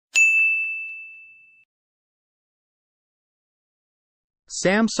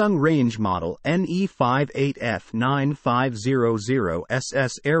Samsung range model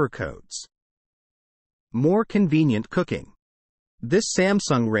NE58F9500SS error codes. More convenient cooking. This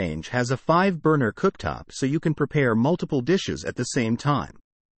Samsung range has a 5-burner cooktop so you can prepare multiple dishes at the same time.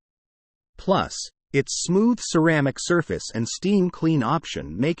 Plus, its smooth ceramic surface and steam clean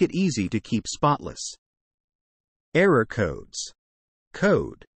option make it easy to keep spotless. Error codes.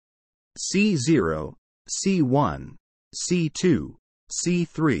 Code C0, C1, C2,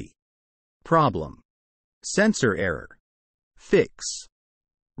 C3. Problem. Sensor error. Fix.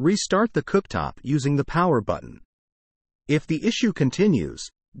 Restart the cooktop using the power button. If the issue continues,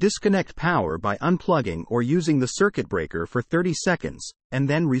 disconnect power by unplugging or using the circuit breaker for 30 seconds, and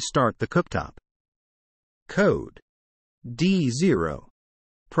then restart the cooktop. Code D0.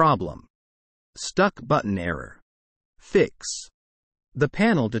 Problem. Stuck button error. Fix. The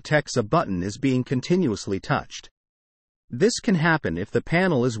panel detects a button is being continuously touched. This can happen if the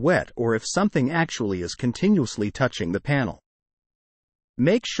panel is wet or if something actually is continuously touching the panel.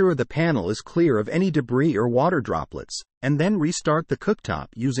 Make sure the panel is clear of any debris or water droplets, and then restart the cooktop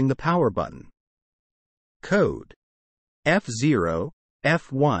using the power button. Code F0,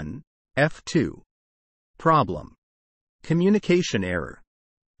 F1, F2. Problem. Communication error.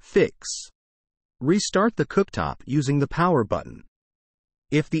 Fix. Restart the cooktop using the power button.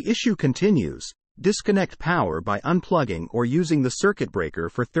 If the issue continues, disconnect power by unplugging or using the circuit breaker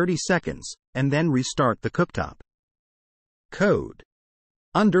for 30 seconds, and then restart the cooktop. Code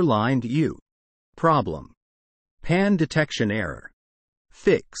underlined U. Problem. Pan detection error.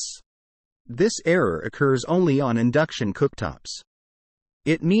 Fix. This error occurs only on induction cooktops.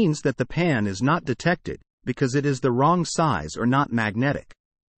 It means that the pan is not detected because it is the wrong size or not magnetic.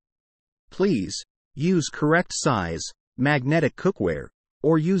 Please use correct size magnetic cookware,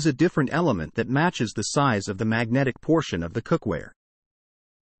 or use a different element that matches the size of the magnetic portion of the cookware.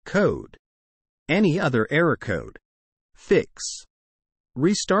 Code. Any other error code. Fix.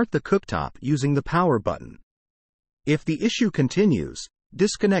 Restart the cooktop using the power button. If the issue continues,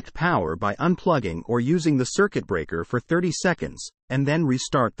 disconnect power by unplugging or using the circuit breaker for 30 seconds, and then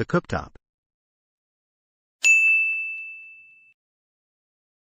restart the cooktop.